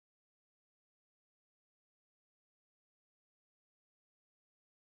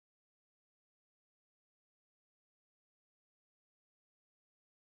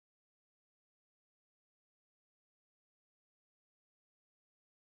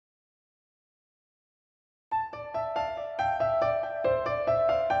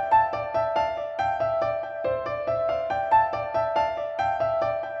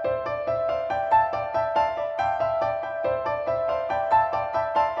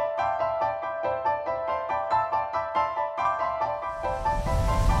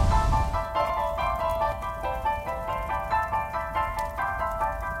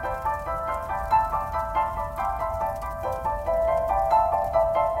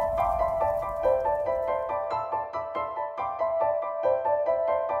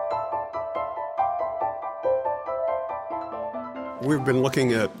We've been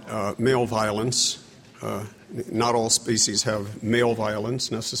looking at male violence. Not all species have male violence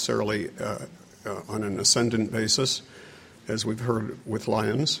necessarily on an ascendant basis, as we've heard with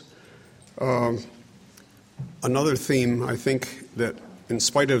lions. Another theme, I think, that in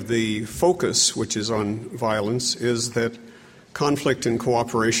spite of the focus, which is on violence, is that conflict and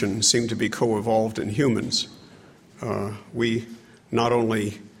cooperation seem to be co-evolved in humans. We not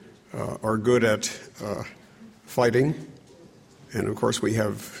only are good at fighting, and of course we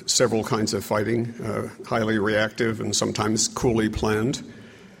have several kinds of fighting, highly reactive and sometimes coolly planned,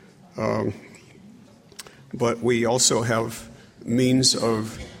 but we also have means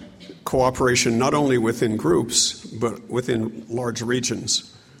of cooperation not only within groups, but within large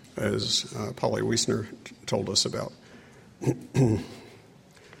regions, as Polly Wiesner told us about.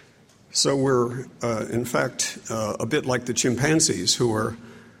 So we're, in fact, a bit like the chimpanzees, who are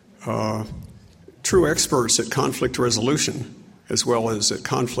true experts at conflict resolution as well as at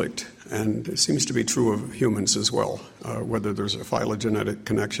conflict, and it seems to be true of humans as well, whether there's a phylogenetic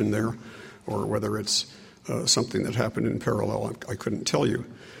connection there or whether it's something that happened in parallel, I couldn't tell you.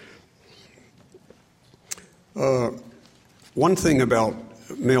 One thing about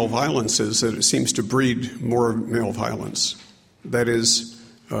male violence is that it seems to breed more male violence. That is,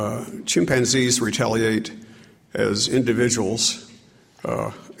 chimpanzees retaliate as individuals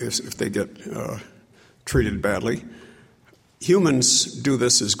if they get treated badly. Humans do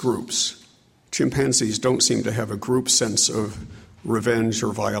this as groups. Chimpanzees don't seem to have a group sense of revenge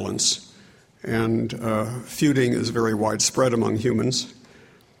or violence. And feuding is very widespread among humans.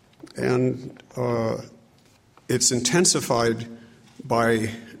 And it's intensified by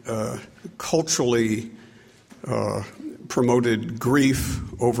culturally promoted grief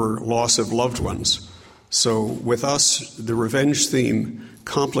over loss of loved ones. So with us, the revenge theme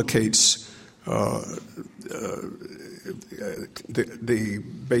complicates the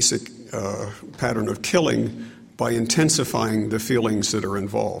basic pattern of killing by intensifying the feelings that are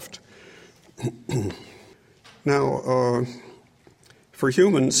involved. Now, for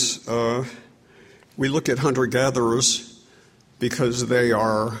humans, we look at hunter-gatherers because they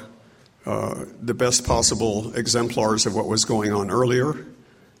are the best possible exemplars of what was going on earlier,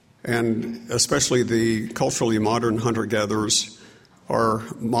 and especially the culturally modern hunter-gatherers are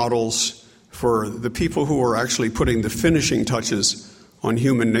models for the people who are actually putting the finishing touches on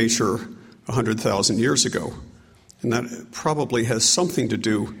human nature 100,000 years ago. And that probably has something to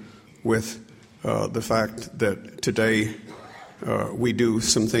do with the fact that today we do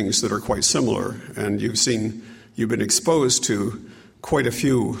some things that are quite similar. And you've been exposed to quite a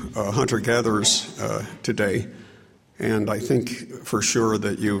few hunter-gatherers today. And I think for sure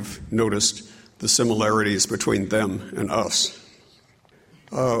that you've noticed the similarities between them and us.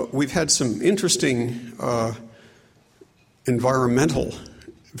 We've had some interesting environmental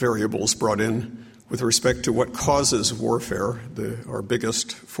variables brought in with respect to what causes warfare, our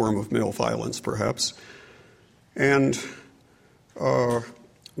biggest form of male violence, perhaps. And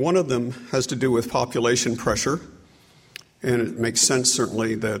one of them has to do with population pressure. And it makes sense,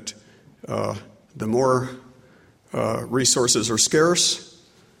 certainly, that the more resources are scarce,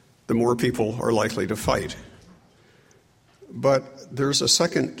 the more people are likely to fight. But there's a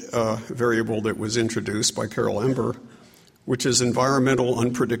second variable that was introduced by Carol Ember, which is environmental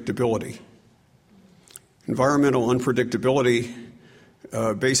unpredictability. Environmental unpredictability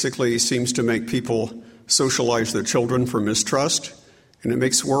basically seems to make people socialize their children for mistrust, and it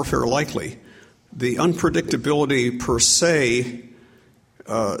makes warfare likely. The unpredictability per se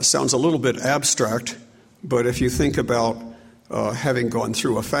sounds a little bit abstract, but if you think about having gone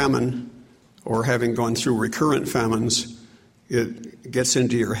through a famine or having gone through recurrent famines, it gets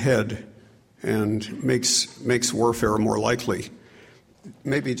into your head and makes warfare more likely.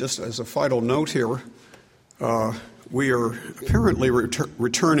 Maybe just as a final note here, we are apparently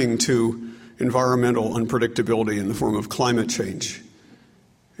returning to environmental unpredictability in the form of climate change.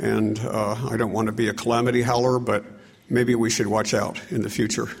 And I don't want to be a calamity howler, but maybe we should watch out in the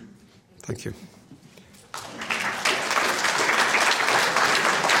future. Thank you.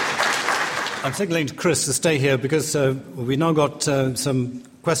 I'm signaling to Chris to stay here because we've now got some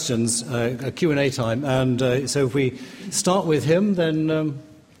questions, a Q&A time, and so if we start with him, then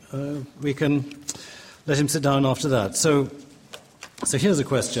we can let him sit down after that. So here's a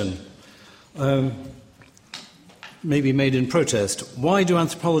question, maybe made in protest. Why do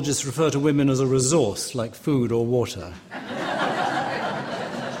anthropologists refer to women as a resource, like food or water?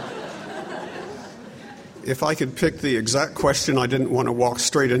 If I could pick the exact question I didn't want to walk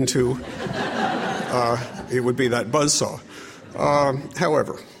straight into, it would be that buzzsaw.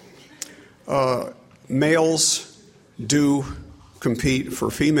 However, males do compete for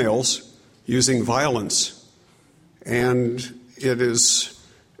females using violence. And it is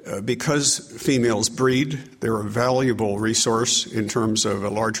because females breed, they're a valuable resource in terms of a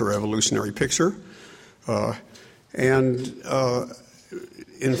larger evolutionary picture. In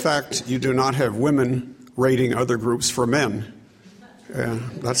fact, you do not have women raiding other groups for men.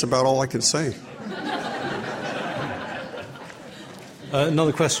 That's about all I can say.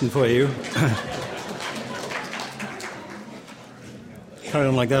 Another question for you. Carry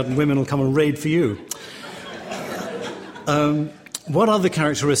on like that and women will come and raid for you. What other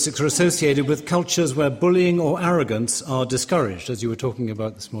characteristics are associated with cultures where bullying or arrogance are discouraged, as you were talking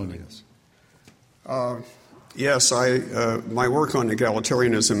about this morning? Yes, my work on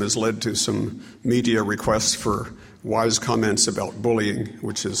egalitarianism has led to some media requests for wise comments about bullying,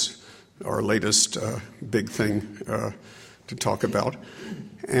 which is our latest big thing to talk about.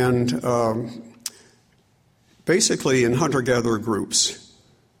 And basically in hunter-gatherer groups,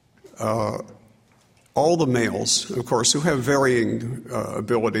 all the males, of course, who have varying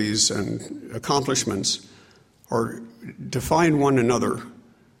abilities and accomplishments, define one another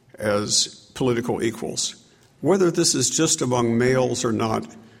as political equals. Whether this is just among males or not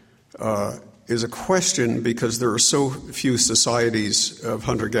is a question, because there are so few societies of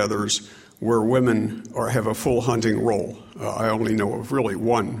hunter-gatherers where women have a full hunting role. I only know of really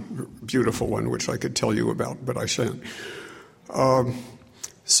one beautiful one, which I could tell you about, but I shan't.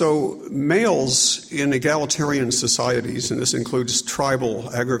 So males in egalitarian societies, and this includes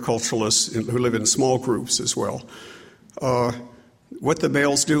tribal agriculturalists who live in small groups as well, what the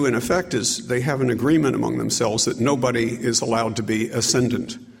males do in effect is they have an agreement among themselves that nobody is allowed to be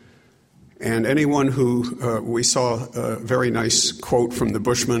ascendant. And anyone who, we saw a very nice quote from the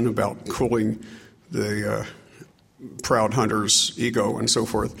Bushman about cooling the proud hunter's ego and so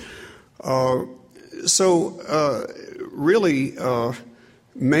forth. Really,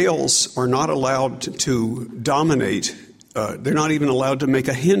 males are not allowed to dominate. They're not even allowed to make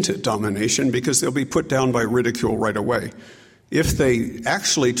a hint at domination, because they'll be put down by ridicule right away. If they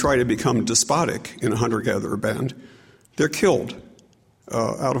actually try to become despotic in a hunter-gatherer band, they're killed.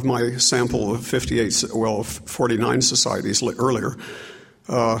 Out of my sample of 49 societies earlier,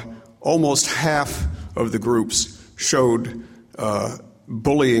 almost half of the groups showed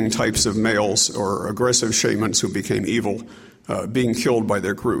bullying types of males or aggressive shamans who became evil being killed by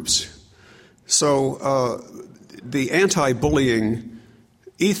their groups. So the anti-bullying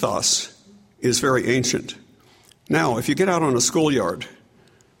ethos is very ancient. Now, if you get out on a schoolyard,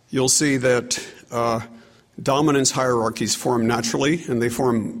 you'll see that dominance hierarchies form naturally, and they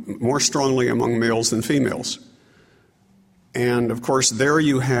form more strongly among males than females. And, of course, there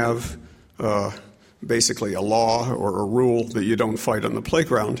you have basically a law or a rule that you don't fight on the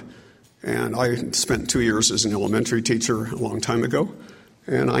playground. And I spent 2 years as an elementary teacher a long time ago,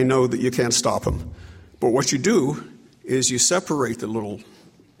 and I know that you can't stop them. But what you do is you separate the little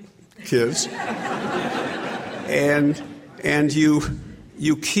kids, and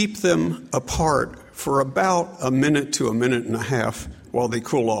you keep them apart for about a minute to a minute and a half while they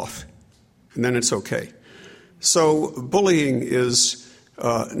cool off, and then it's okay. So bullying is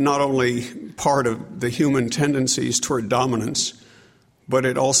not only part of the human tendencies toward dominance, but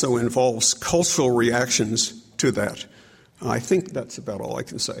it also involves cultural reactions to that. I think that's about all I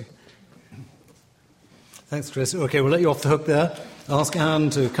can say. Thanks, Chris. Okay, we'll let you off the hook there. I'll ask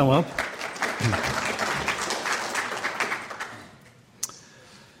Anne to come up.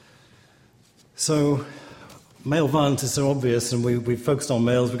 So, male violence is so obvious, and we've focused on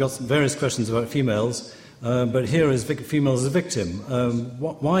males. We've got various questions about females, but here is females as a victim.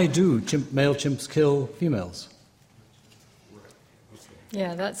 Why do male chimps kill females?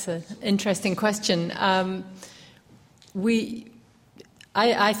 Yeah, that's an interesting question. I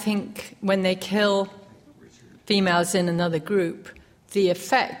think when they kill females in another group, the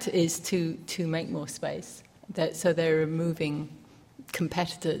effect is to make more space. So they're removing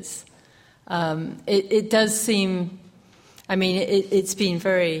competitors. It does seem, it's been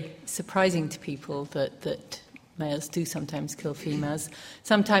very surprising to people that males do sometimes kill females.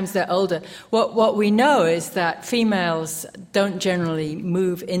 Sometimes they're older. What we know is that females don't generally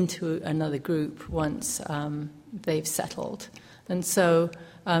move into another group once they've settled. And so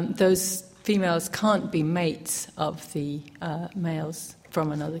those females can't be mates of the males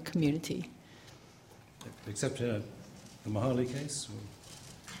from another community. Except in the Mahali case?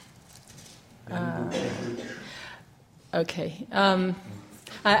 Okay.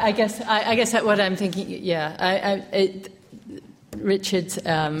 I guess what I'm thinking, Richard's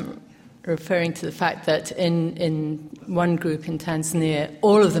referring to the fact that in one group in Tanzania,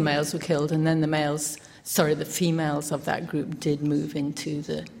 all of the males were killed, and then the males the females of that group did move into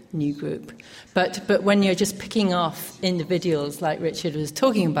the new group. But when you're just picking off individuals like Richard was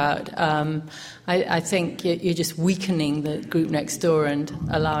talking about, I think you're just weakening the group next door and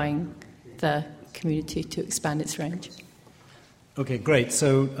allowing the community to expand its range. Okay, great.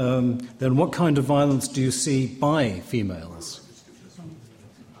 So then what kind of violence do you see by females?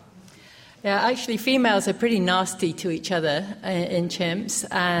 Yeah, actually, females are pretty nasty to each other in chimps,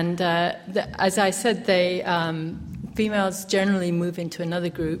 and as I said, females generally move into another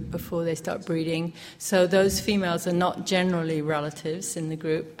group before they start breeding, so those females are not generally relatives in the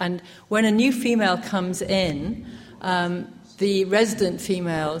group. And when a new female comes in, the resident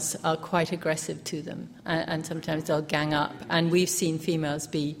females are quite aggressive to them, and sometimes they'll gang up. And we've seen females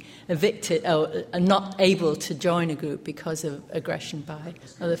be evicted or not able to join a group because of aggression by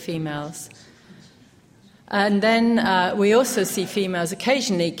other females. And then we also see females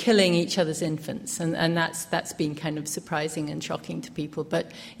occasionally killing each other's infants, and that's been kind of surprising and shocking to people.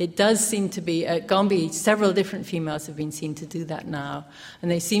 But it does seem to be, at Gombe, several different females have been seen to do that now. And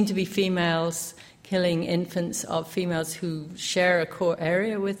they seem to be females killing infants of females who share a core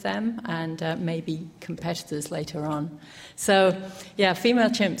area with them and maybe competitors later on. So, yeah, female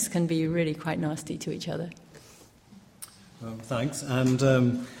chimps can be really quite nasty to each other. Thanks. And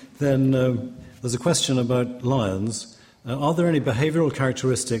then there's a question about lions. Are there any behavioural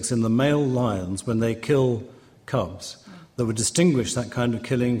characteristics in the male lions when they kill cubs that would distinguish that kind of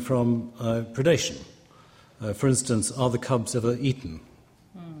killing from predation? For instance, are the cubs ever eaten?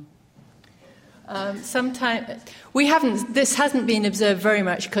 This hasn't been observed very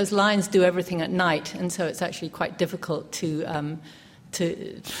much because lions do everything at night, and so it's actually quite difficult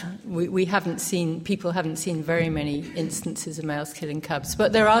we haven't seen very many instances of males killing cubs,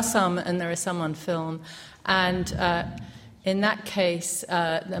 but there are some, and there are some on film. And in that case,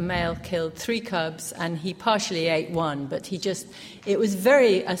 the male killed 3 cubs, and he partially ate one, but it was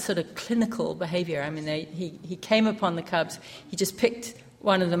very a sort of clinical behaviour. I mean, he came upon the cubs, he just picked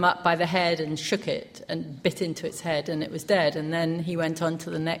one of them up by the head and shook it and bit into its head, and it was dead. And then he went on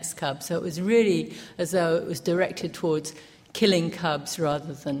to the next cub. So it was really as though it was directed towards killing cubs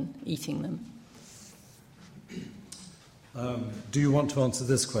rather than eating them. Do you want to answer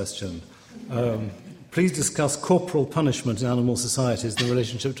this question? Please discuss corporal punishment in animal societies in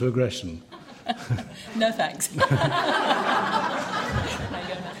relationship to aggression. No, thanks.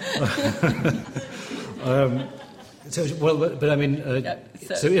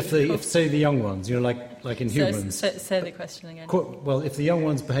 So if say the young ones, like in humans. Say the question again. Well, if the young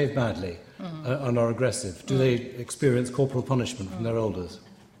ones behave badly and are aggressive, do they experience corporal punishment from their elders?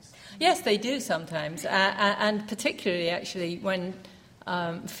 Yes, they do sometimes, and particularly actually when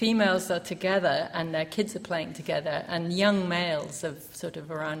females are together and their kids are playing together, and young males of sort of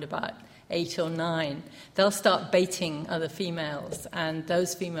around about 8 or 9, they'll start baiting other females, and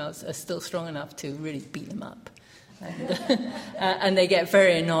those females are still strong enough to really beat them up. And they get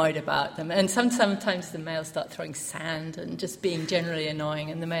very annoyed about them. And sometimes the males start throwing sand and just being generally annoying,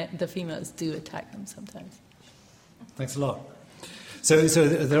 and the females do attack them sometimes. Thanks a lot. So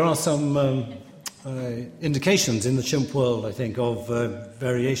there are some indications in the chimp world, I think, of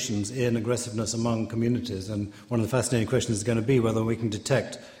variations in aggressiveness among communities. And one of the fascinating questions is going to be whether we can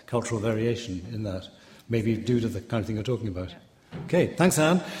detect cultural variation in that, maybe due to the kind of thing you're talking about. Yeah. Okay, thanks,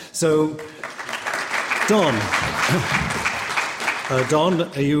 Anne. So, Don,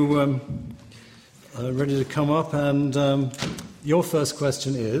 are you ready to come up? And your first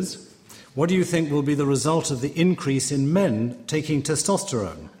question is, what do you think will be the result of the increase in men taking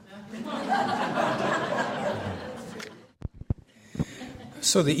testosterone?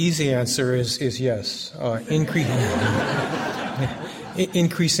 So the easy answer is yes.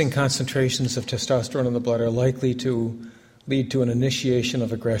 Increasing concentrations of testosterone in the blood are likely to lead to an initiation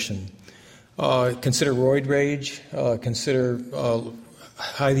of aggression. Consider roid rage, consider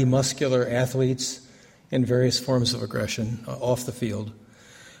highly muscular athletes in various forms of aggression off the field.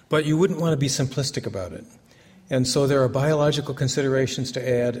 But you wouldn't want to be simplistic about it. And so there are biological considerations to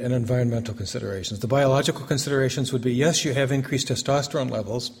add and environmental considerations. The biological considerations would be, yes, you have increased testosterone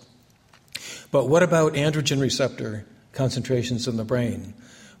levels, but what about androgen receptor concentrations in the brain?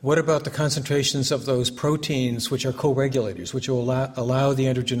 What about the concentrations of those proteins which are co-regulators, which will allow the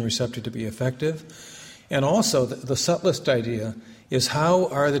androgen receptor to be effective? And also, the subtlest idea is, how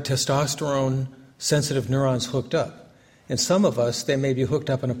are the testosterone-sensitive neurons hooked up? In some of us, they may be hooked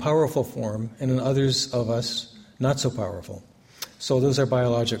up in a powerful form, and in others of us, not so powerful. So those are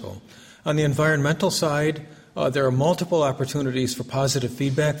biological. On the environmental side, there are multiple opportunities for positive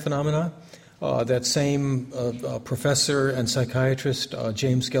feedback phenomena. That same professor and psychiatrist,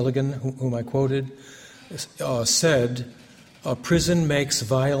 James Gilligan, whom I quoted, said, prison makes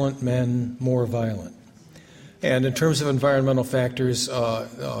violent men more violent. And in terms of environmental factors,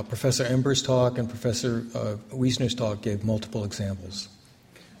 Professor Ember's talk and Professor Wiesner's talk gave multiple examples.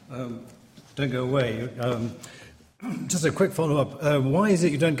 Don't go away. Just a quick follow-up. Why is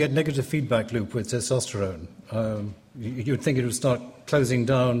it you don't get negative feedback loop with testosterone? You would think it would start closing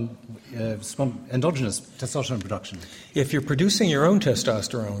down endogenous testosterone production. If you're producing your own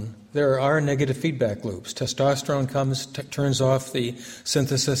testosterone, there are negative feedback loops. Testosterone turns off the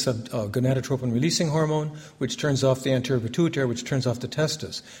synthesis of gonadotropin-releasing hormone, which turns off the anterior pituitary, which turns off the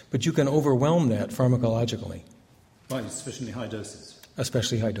testis. But you can overwhelm that pharmacologically. By sufficiently high doses.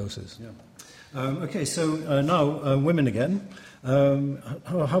 Especially high doses. Yeah. Okay, so now women again.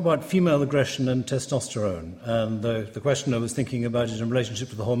 How about female aggression and testosterone? And the question I was thinking about is in relationship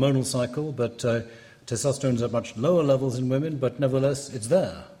to the hormonal cycle, but testosterone is at much lower levels in women, but nevertheless it's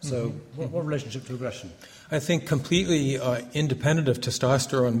there. So what relationship to aggression? I think completely independent of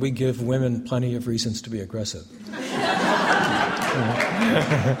testosterone, we give women plenty of reasons to be aggressive.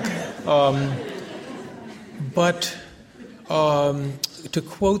 But to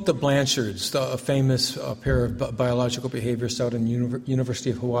quote the Blanchards, a famous pair of biological behaviorists out in the University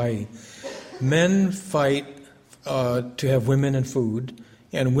of Hawaii, men fight to have women and food,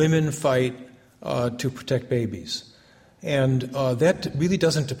 and women fight to protect babies. And that really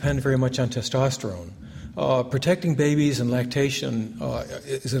doesn't depend very much on testosterone. Protecting babies and lactation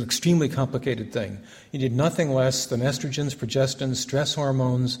is an extremely complicated thing. You need nothing less than estrogens, progestins, stress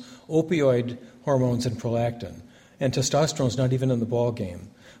hormones, opioid hormones, and prolactin. And testosterone is not even in the ball game.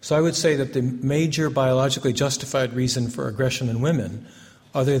 So I would say that the major biologically justified reason for aggression in women,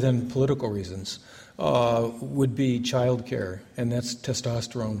 other than political reasons, would be childcare, and that's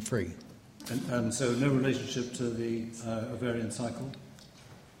testosterone-free. And so no relationship to the ovarian cycle?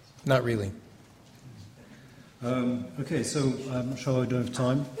 Not really. Okay, so I'm sure I don't have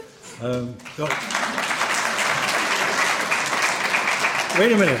time.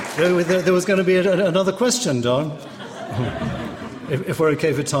 Wait a minute. There was going to be another question, Don, if we're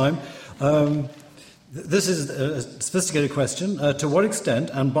okay for time. This is a sophisticated question. To what extent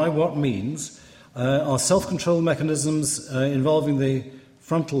and by what means are self-control mechanisms involving the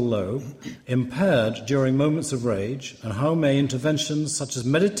frontal lobe impaired during moments of rage, and how may interventions such as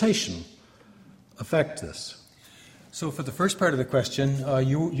meditation affect this? So for the first part of the question,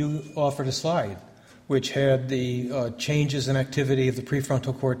 you offered a slide which had the changes in activity of the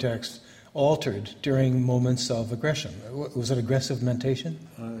prefrontal cortex altered during moments of aggression. Was it aggressive mentation?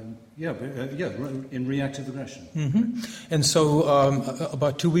 In reactive aggression. Mm-hmm. And so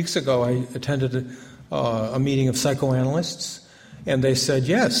about 2 weeks ago, I attended a meeting of psychoanalysts, and they said,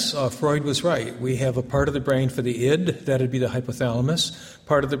 yes, Freud was right. We have a part of the brain for the id, that would be the hypothalamus,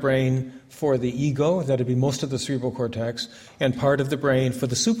 part of the brain for the ego, that would be most of the cerebral cortex, and part of the brain for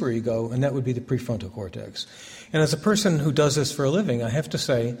the superego, and that would be the prefrontal cortex. And as a person who does this for a living, I have to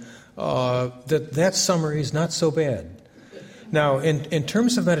say that summary is not so bad. Now, in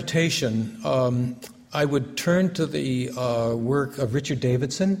terms of meditation, I would turn to the work of Richard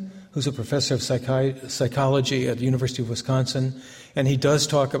Davidson, who's a professor of psychology at the University of Wisconsin, and he does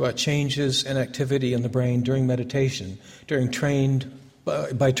talk about changes in activity in the brain during meditation,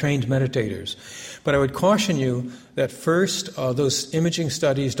 by trained meditators. But I would caution you that first, those imaging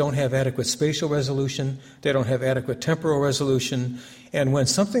studies don't have adequate spatial resolution, they don't have adequate temporal resolution, and when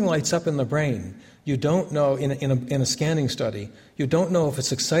something lights up in the brain, you don't know, in a scanning study, you don't know if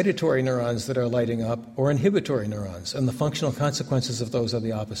it's excitatory neurons that are lighting up or inhibitory neurons, and the functional consequences of those are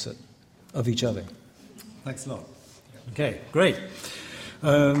the opposite of each other. Thanks a lot. Okay, great.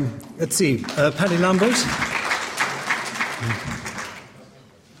 Let's see. Paddy Lambert.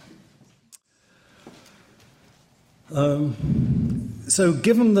 So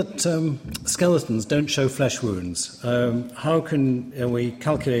given that skeletons don't show flesh wounds, how can we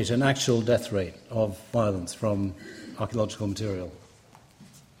calculate an actual death rate of violence from archaeological material?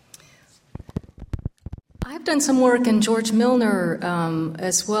 I've done some work, and George Milner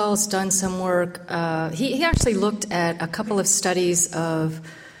as well has done some work. He actually looked at a couple of studies of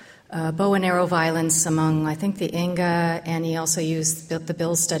bow and arrow violence among, I think, the Inga, and he also used the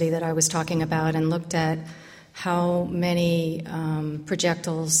Bill study that I was talking about and looked at how many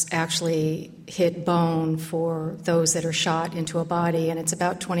projectiles actually hit bone for those that are shot into a body, and it's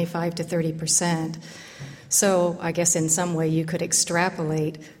about 25 to 30%. So I guess in some way you could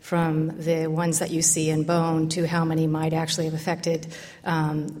extrapolate from the ones that you see in bone to how many might actually have affected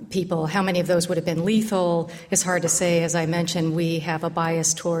people. How many of those would have been lethal is hard to say. As I mentioned, we have a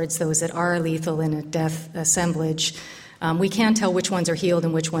bias towards those that are lethal in a death assemblage. We can tell which ones are healed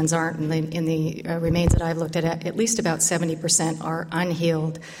and which ones aren't. In the remains that I've looked at least about 70% are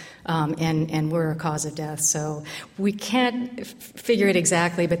unhealed and were a cause of death. So we can't figure it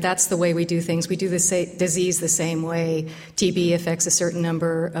exactly, but that's the way we do things. We do the disease the same way. TB affects a certain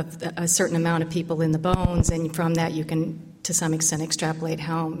amount of people in the bones, and from that you can, to some extent, extrapolate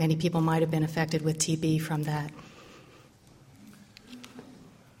how many people might have been affected with TB from that.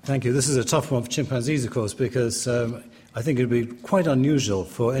 Thank you. This is a tough one for chimpanzees, of course, because I think it would be quite unusual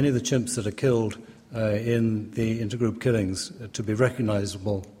for any of the chimps that are killed in the intergroup killings to be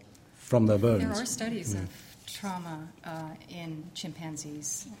recognizable from their bones. There are studies of trauma in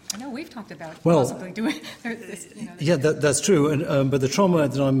chimpanzees. I know we've talked about possibly doing. Yeah, that's true. But the trauma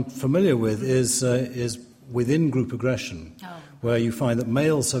that I'm familiar with is within group aggression, where you find that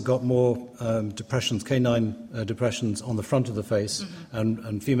males have got more depressions, canine depressions on the front of the face,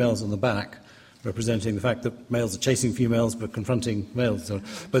 and females on the back, representing the fact that males are chasing females but confronting males.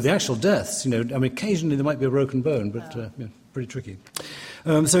 But the actual deaths, occasionally there might be a broken bone, but pretty tricky.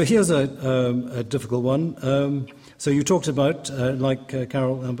 So here's a difficult one. So you talked about, like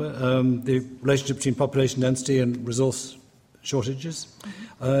Carol Amber, the relationship between population density and resource shortages.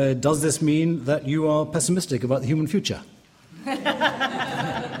 Does this mean that you are pessimistic about the human future?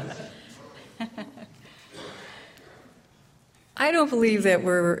 I don't believe that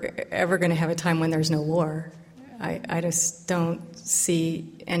we're ever going to have a time when there's no war. I just don't see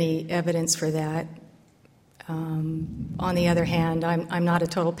any evidence for that. On the other hand, I'm not a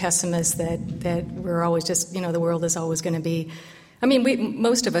total pessimist that we're always just, the world is always going to be...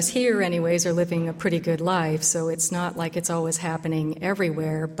 most of us here anyways are living a pretty good life, so it's not like it's always happening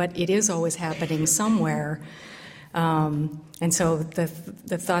everywhere, but it is always happening somewhere. And so the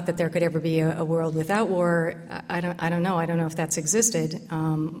thought that there could ever be a world without war, I don't know. I don't know if that's existed.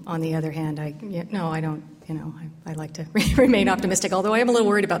 On the other hand, I don't. I like to remain optimistic. Although I am a little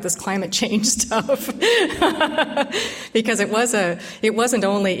worried about this climate change stuff because it wasn't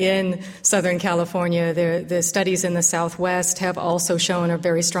only in Southern California. The studies in the Southwest have also shown a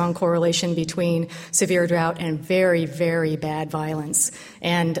very strong correlation between severe drought and very, very bad violence.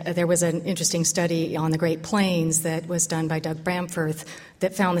 And there was an interesting study on the Great Plains that was done by Doug Bramforth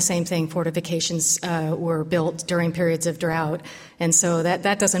that found the same thing. Fortifications were built during periods of drought. And so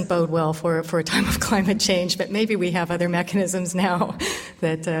that doesn't bode well for a time of climate change, but maybe we have other mechanisms now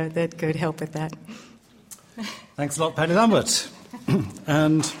that could help with that. Thanks a lot, Patty Lambert.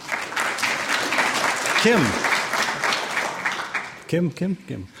 And Kim.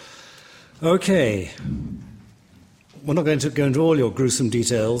 Okay. We're not going to go into all your gruesome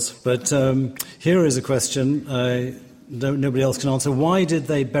details, but here is a question nobody else can answer. Why did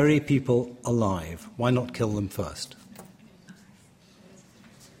they bury people alive? Why not kill them first?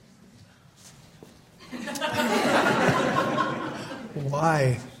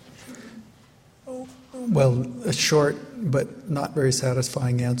 Why? Well, a short but not very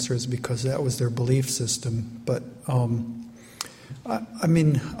satisfying answer is because that was their belief system. But,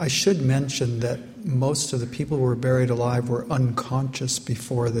 I should mention that most of the people who were buried alive were unconscious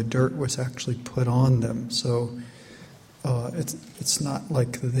before the dirt was actually put on them. So it's not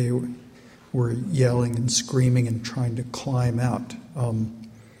like they were yelling and screaming and trying to climb out.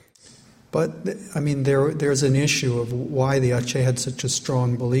 But there's an issue of why the Ache had such a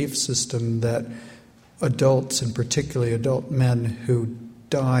strong belief system that adults, and particularly adult men who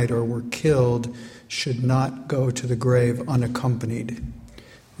died or were killed, should not go to the grave unaccompanied.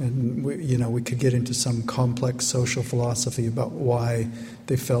 And we could get into some complex social philosophy about why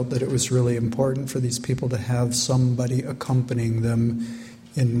they felt that it was really important for these people to have somebody accompanying them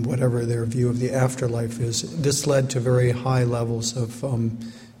in whatever their view of the afterlife is. This led to very high levels of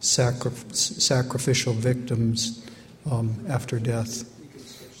sacrificial victims after death.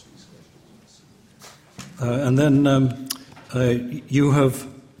 And then you have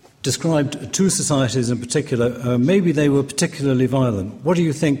described two societies in particular. Maybe they were particularly violent. What do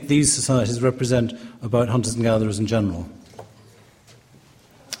you think these societies represent about hunters and gatherers in general?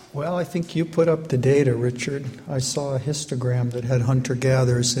 Well, I think you put up the data, Richard. I saw a histogram that had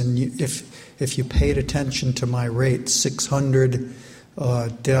hunter-gatherers, and if you paid attention to my rate, 600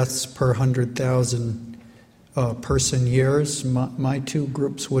 deaths per 100,000 person years, my two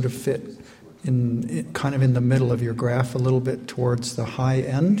groups would have fit kind of in the middle of your graph, a little bit towards the high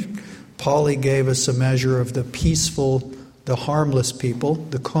end. Polly gave us a measure of the peaceful, the harmless people,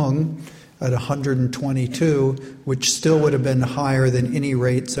 the Kung, at 122, which still would have been higher than any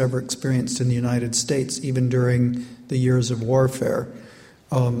rates ever experienced in the United States, even during the years of warfare.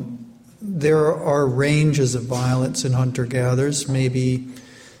 There are ranges of violence in hunter-gatherers. Maybe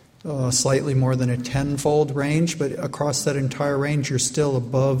slightly more than a tenfold range, but across that entire range, you're still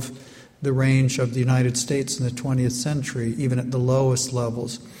above the range of the United States in the 20th century, even at the lowest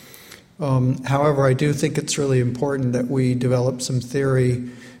levels. However, I do think it's really important that we develop some theory,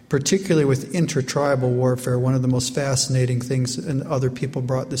 particularly with intertribal warfare. One of the most fascinating things, and other people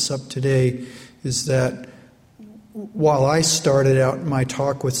brought this up today, is that while I started out my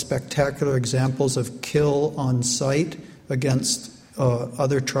talk with spectacular examples of kill on sight against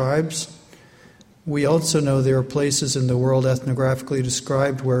other tribes, we also know there are places in the world ethnographically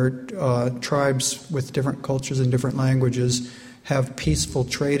described where tribes with different cultures and different languages have peaceful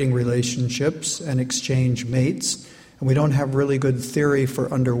trading relationships and exchange mates. And we don't have really good theory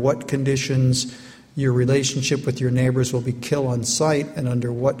for under what conditions your relationship with your neighbors will be kill on sight, and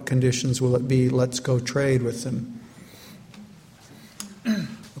under what conditions will it be let's go trade with them.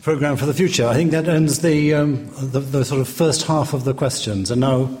 A program for the future. I think that ends the sort of first half of the questions. And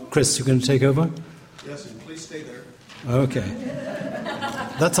now, Chris, you're going to take over? Yes, and please stay there. Okay.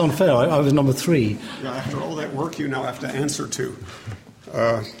 That's unfair. I was number 3. Yeah, after all that work you now have to answer to.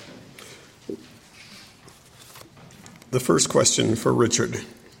 The first question for Richard.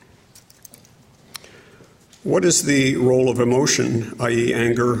 What is the role of emotion, i.e.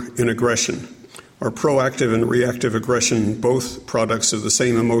 anger, in aggression? Are proactive and reactive aggression both products of the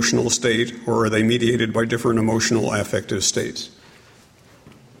same emotional state, or are they mediated by different emotional affective states?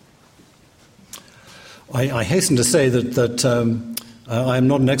 I hasten to say that I am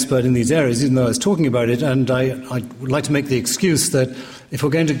not an expert in these areas, even though I was talking about it, and I would like to make the excuse that if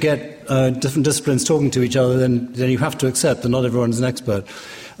we're going to get different disciplines talking to each other, then you have to accept that not everyone is an expert.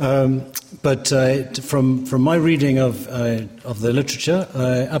 But from my reading of the literature,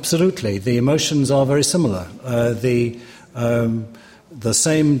 absolutely, the emotions are very similar. The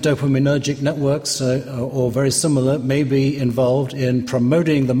same dopaminergic networks, or very similar, may be involved in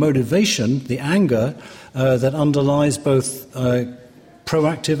promoting the motivation, the anger, that underlies both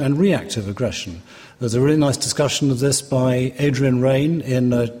proactive and reactive aggression. There's a really nice discussion of this by Adrian Rain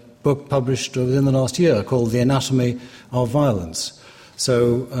in a book published within the last year called The Anatomy of Violence.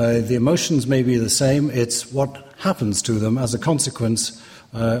 So the emotions may be the same, it's what happens to them as a consequence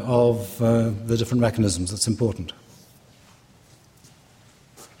of the different mechanisms that's important.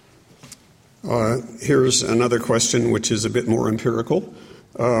 Here's another question which is a bit more empirical.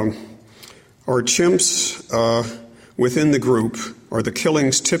 Are chimps within the group, are the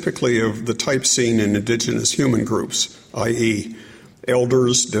killings typically of the type seen in indigenous human groups, i.e.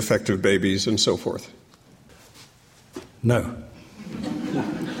 elders, defective babies, and so forth? No.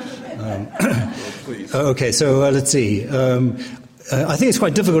 Okay, so let's see. I think it's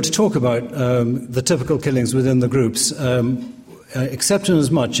quite difficult to talk about the typical killings within the groups, except in as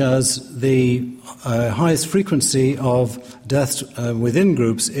much as the highest frequency of deaths within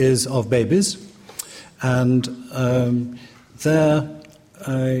groups is of babies, and there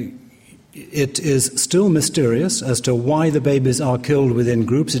it is still mysterious as to why the babies are killed within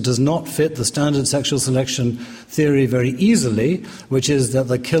groups. It does not fit the standard sexual selection theory very easily, which is that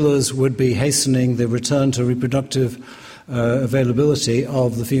the killers would be hastening the return to reproductive availability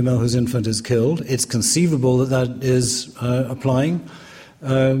of the female whose infant is killed. It's conceivable that that is applying.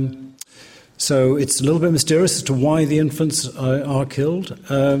 So it's a little bit mysterious as to why the infants are killed.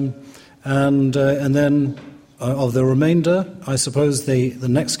 And then of the remainder, I suppose the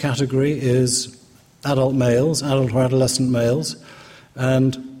next category is adult males, adult or adolescent males.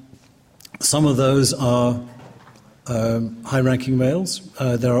 And some of those are high-ranking males.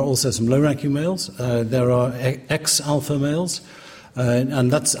 There are also some low-ranking males. There are ex-alpha males.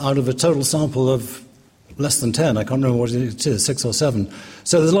 And that's out of a total sample of less than 10. I can't remember what it is, 6 or 7.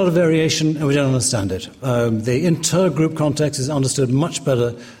 So there's a lot of variation, and we don't understand it. The inter-group context is understood much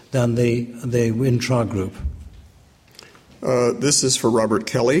better than the intra-group. This is for Robert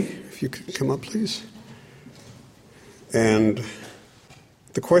Kelly. If you could come up, please. And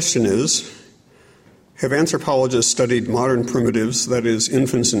the question is, have anthropologists studied modern primitives, that is,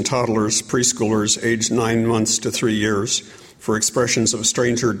 infants and toddlers, preschoolers aged 9 months to 3 years, for expressions of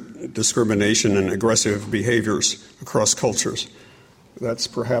stranger discrimination and aggressive behaviors across cultures? That's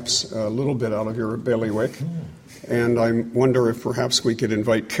perhaps a little bit out of your bailiwick. And I wonder if perhaps we could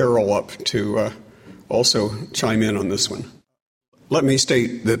invite Carol up to also chime in on this one. Let me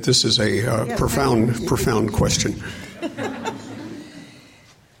state that this is a profound question.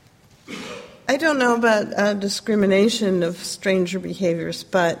 I don't know about discrimination of stranger behaviors,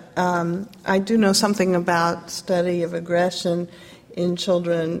 but I do know something about study of aggression in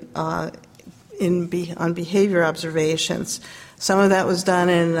children on behavior observations. Some of that was done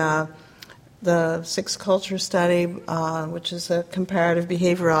in the Six Culture Study, which is a comparative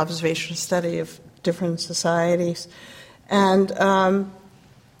behavior observational study of different societies. And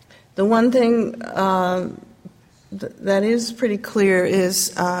the one thing that is pretty clear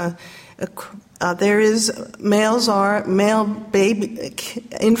is there is male baby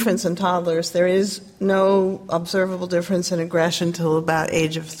infants and toddlers. There is no observable difference in aggression till about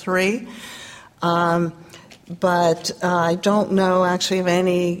age of 3. But I don't know actually of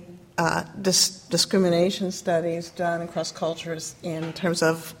any discrimination studies done across cultures in terms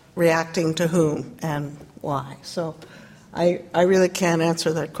of reacting to whom and why. So I really can't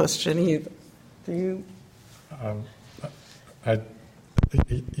answer that question either. Do you? I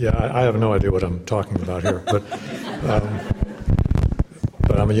have no idea what I'm talking about here, but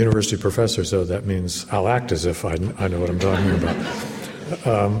I'm a university professor, so that means I'll act as if I know what I'm talking about.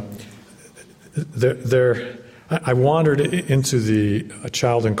 I wandered into the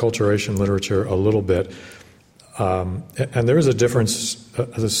child enculturation literature a little bit, and there is a difference,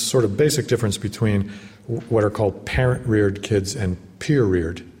 this sort of basic difference between what are called parent-reared kids and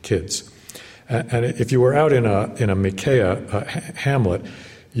peer-reared kids. And if you were out in a Micaiah hamlet,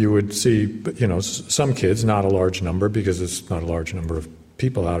 you would see, some kids, not a large number, because there's not a large number of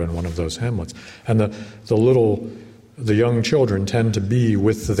people out in one of those hamlets, and the young children tend to be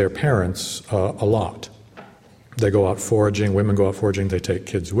with their parents a lot. They go out foraging, women go out foraging, they take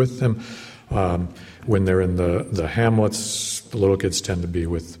kids with them. When they're in the hamlets, the little kids tend to be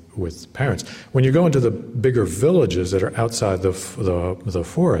with parents. When you go into the bigger villages that are outside the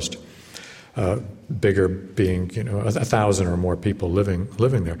forest, bigger being 1,000 or more people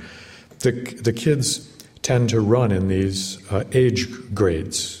living there, the kids tend to run in these age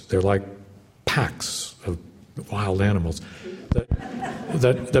grades. They're like packs of wild animals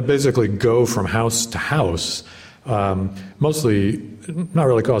that basically go from house to house, mostly not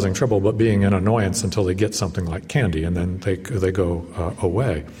really causing trouble, but being an annoyance until they get something like candy, and then they go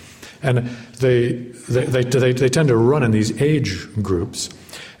away. And they tend to run in these age groups,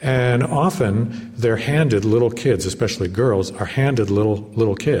 and often they're handed little kids, especially girls, are handed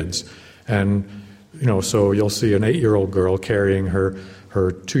little kids, and so you'll see an 8-year-old girl carrying her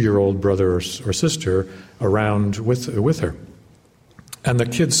 2-year-old brother or sister around with her. And the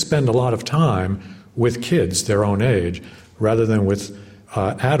kids spend a lot of time with kids their own age rather than with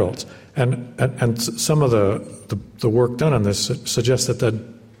adults. And some of the work done on this suggests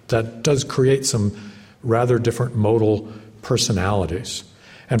that does create some rather different modal personalities.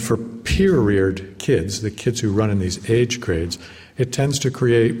 And for peer-reared kids, the kids who run in these age grades, it tends to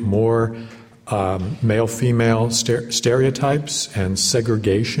create more male-female stereotypes and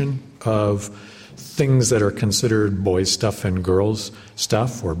segregation of things that are considered boys' stuff and girls'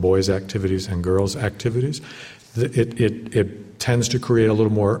 stuff, or boys' activities and girls' activities. It tends to create a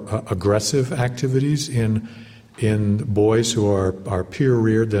little more aggressive activities in boys who are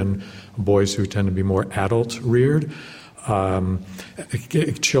peer-reared than boys who tend to be more adult-reared.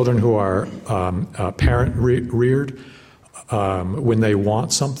 Children who are parent-reared, when they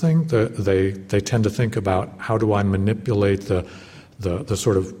want something, they tend to think about, how do I manipulate the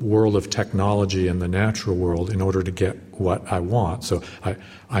sort of world of technology and the natural world in order to get what I want. So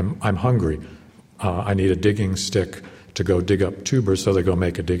I'm hungry. I need a digging stick to go dig up tubers, so they go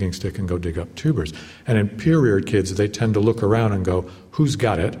make a digging stick and go dig up tubers. And in peer-reared kids, they tend to look around and go, who's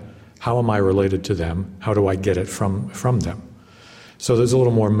got it? How am I related to them? How do I get it from them? So there's a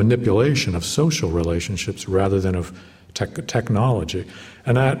little more manipulation of social relationships rather than of technology.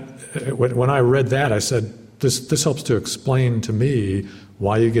 And when I read that, I said, this helps to explain to me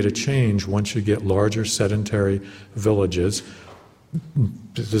why you get a change once you get larger sedentary villages.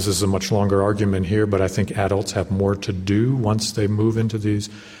 This is a much longer argument here, but I think adults have more to do once they move into these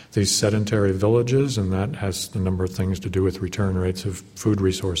sedentary villages, and that has a number of things to do with return rates of food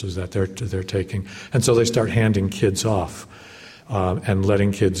resources that they're taking. And so they start handing kids off and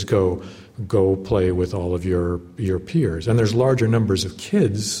letting kids go play with all of your peers. And there's larger numbers of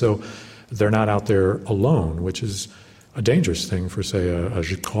kids, so they're not out there alone, which is a dangerous thing for, say, a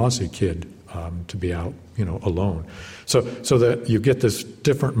Jikosi kid to be out, alone. So that you get this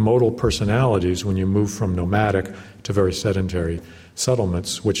different modal personalities when you move from nomadic to very sedentary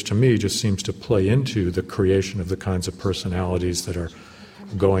settlements, which to me just seems to play into the creation of the kinds of personalities that are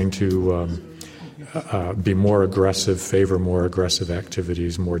going to be more aggressive, favor more aggressive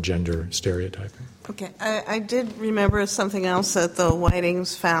activities, more gender stereotyping. Okay, I did remember something else that the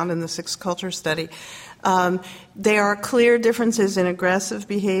Whitings found in the Six Culture Study. There are clear differences in aggressive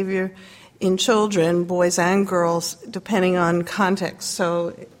behavior in children, boys and girls, depending on context.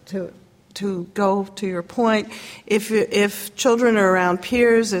 So to go to your point, if children are around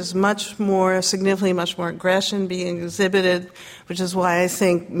peers, there's significantly much more aggression being exhibited, which is why I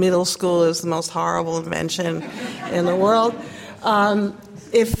think middle school is the most horrible invention in the world.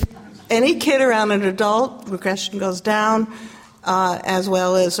 If any kid around an adult, aggression goes down, as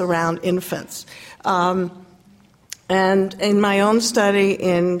well as around infants. And in my own study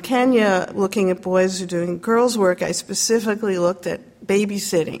in Kenya, looking at boys who are doing girls' work, I specifically looked at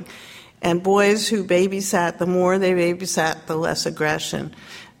babysitting. And boys who babysat, the more they babysat, the less aggression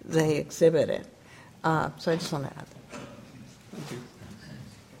they exhibited. So I just want to add that. Thank you.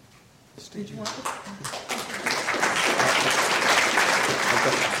 Did you want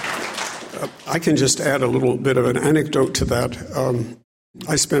I can just add a little bit of an anecdote to that.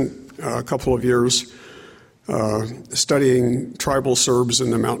 I spent a couple of years studying tribal Serbs in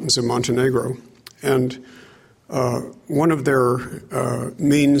the mountains of Montenegro. And one of their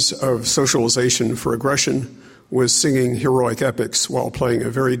means of socialization for aggression was singing heroic epics while playing a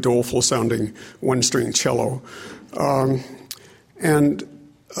very doleful-sounding one-string cello. And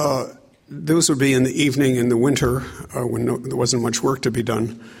those would be in the evening in the winter when there wasn't much work to be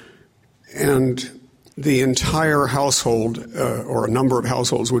done. And the entire household, or a number of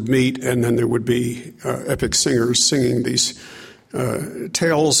households, would meet, and then there would be epic singers singing these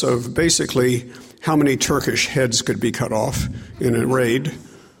tales of basically how many Turkish heads could be cut off in a raid,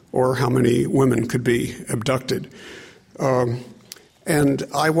 or how many women could be abducted. And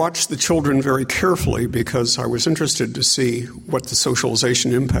I watched the children very carefully because I was interested to see what the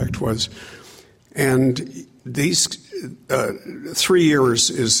socialization impact was. And these 3 years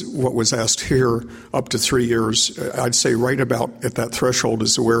is what was asked here, up to 3 years. I'd say right about at that threshold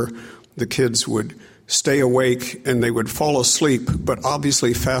is where the kids would stay awake and they would fall asleep, but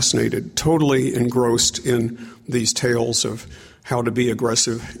obviously fascinated, totally engrossed in these tales of how to be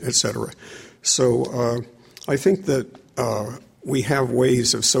aggressive, etc. So I think that we have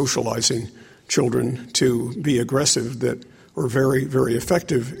ways of socializing children to be aggressive that are very, very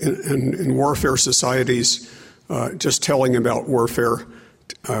effective in warfare societies. Just telling about warfare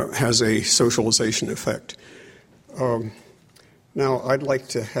has a socialization effect. Now, I'd like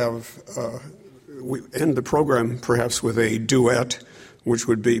to have we end the program perhaps with a duet, which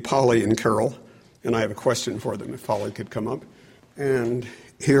would be Polly and Carol. And I have a question for them, if Polly could come up. And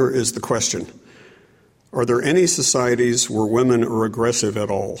here is the question. Are there any societies where women are aggressive at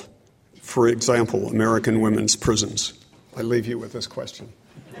all? For example, American women's prisons. I leave you with this question.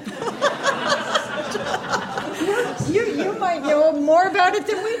 You might know more about it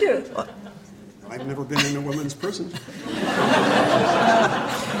than we do. I've never been in a women's prison.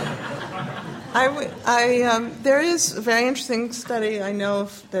 There is a very interesting study I know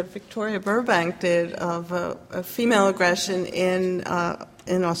that Victoria Burbank did of a female aggression in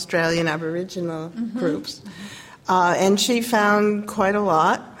Australian Aboriginal groups, and she found quite a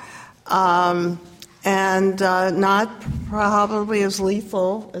lot, and not probably as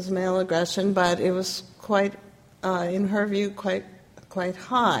lethal as male aggression, but it was quite, in her view, quite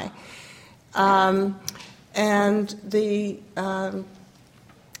high, and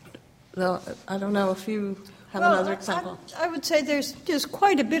I don't know if you have another example. I would say there's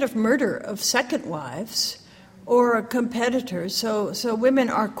quite a bit of murder of second wives or competitors. So women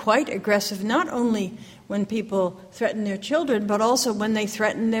are quite aggressive, not only when people threaten their children, but also when they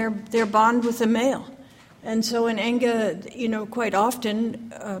threaten their bond with a male. And so in Enga, quite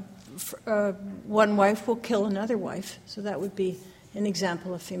often one wife will kill another wife. So that would be an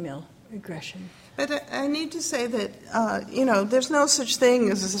example of female aggression. But I need to say that, there's no such thing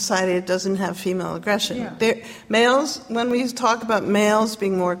as a society that doesn't have female aggression. Yeah. Males, when we talk about males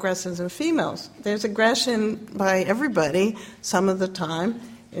being more aggressive than females, there's aggression by everybody some of the time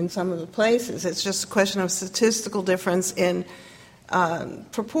in some of the places. It's just a question of statistical difference in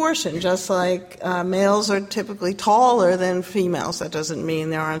proportion. Just like males are typically taller than females, that doesn't mean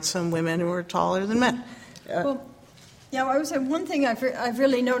there aren't some women who are taller than men. Yeah, I would say one thing I've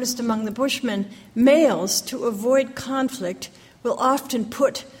really noticed among the Bushmen, males, to avoid conflict, will often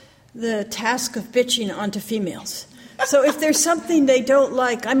put the task of bitching onto females. So if there's something they don't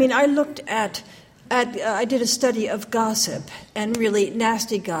like, I looked at I did a study of gossip, and really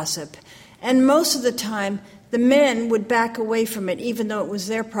nasty gossip, and most of the time the men would back away from it, even though it was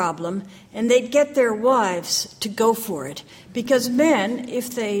their problem, and they'd get their wives to go for it. Because men, if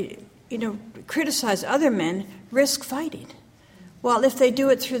they, criticize other men, risk fighting. Well, if they do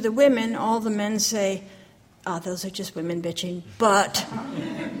it through the women, all the men say, those are just women bitching. But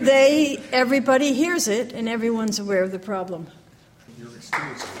everybody hears it, and everyone's aware of the problem. Your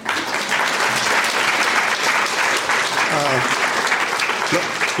experience.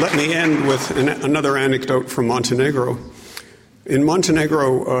 Let me end with another anecdote from Montenegro. In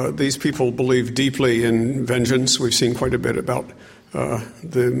Montenegro, these people believe deeply in vengeance. We've seen quite a bit about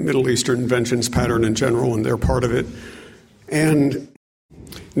the Middle Eastern vengeance pattern in general, and they're part of it. And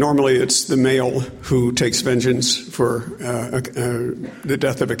normally it's the male who takes vengeance for the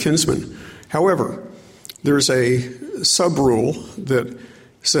death of a kinsman. However, there's a sub-rule that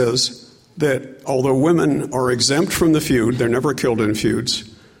says that although women are exempt from the feud, they're never killed in feuds,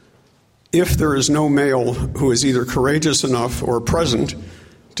 if there is no male who is either courageous enough or present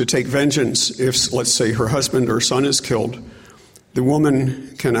to take vengeance if, let's say, her husband or son is killed, the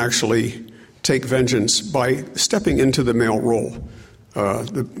woman can actually take vengeance by stepping into the male role.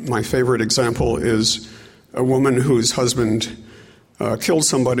 My favorite example is a woman whose husband killed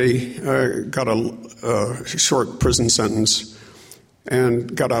somebody, got a short prison sentence,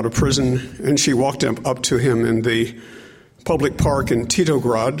 and got out of prison, and she walked up to him in the public park in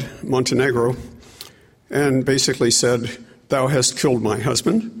Titograd, Montenegro, and basically said, "Thou hast killed my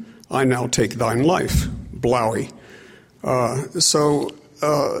husband, I now take thine life, Blowie." So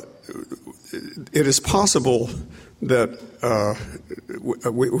it is possible that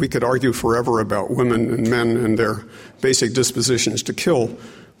we could argue forever about women and men and their basic dispositions to kill,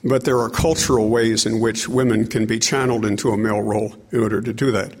 but there are cultural ways in which women can be channeled into a male role in order to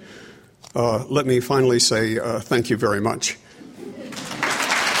do that. Let me finally say thank you very much.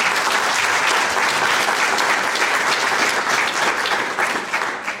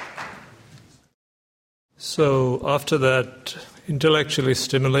 So after that intellectually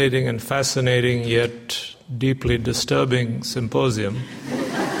stimulating and fascinating yet deeply disturbing symposium,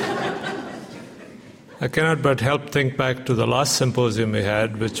 I cannot but help think back to the last symposium we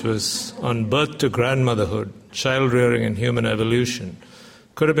had, which was on birth to grandmotherhood, child rearing and human evolution.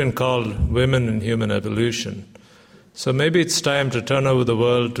 Could have been called Women in Human Evolution. So maybe it's time to turn over the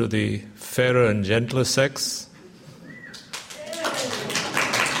world to the fairer and gentler sex.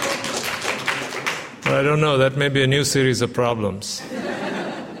 But I don't know, that may be a new series of problems.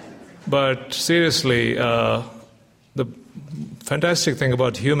 But seriously, the fantastic thing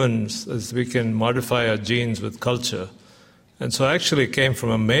about humans is we can modify our genes with culture. And so actually it came from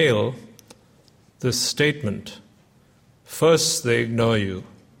a male, this statement: first they ignore you,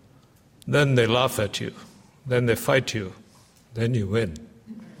 then they laugh at you, then they fight you, then you win.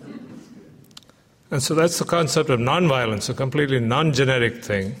 And so that's the concept of nonviolence, a completely non-genetic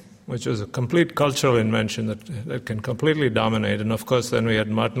thing, which was a complete cultural invention that can completely dominate. And of course then we had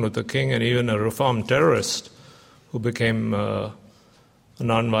Martin Luther King and even a reformed terrorist who became a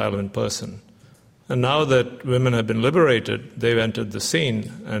nonviolent person. And now that women have been liberated, they've entered the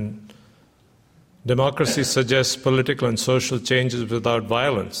scene, and democracy suggests political and social changes without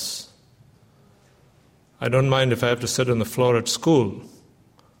violence. I don't mind if I have to sit on the floor at school.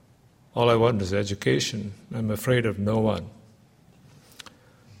 All I want is education. I'm afraid of no one.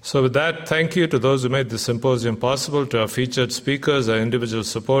 So with that, thank you to those who made the symposium possible, to our featured speakers, our individual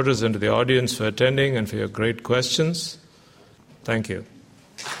supporters, and to the audience for attending and for your great questions. Thank you.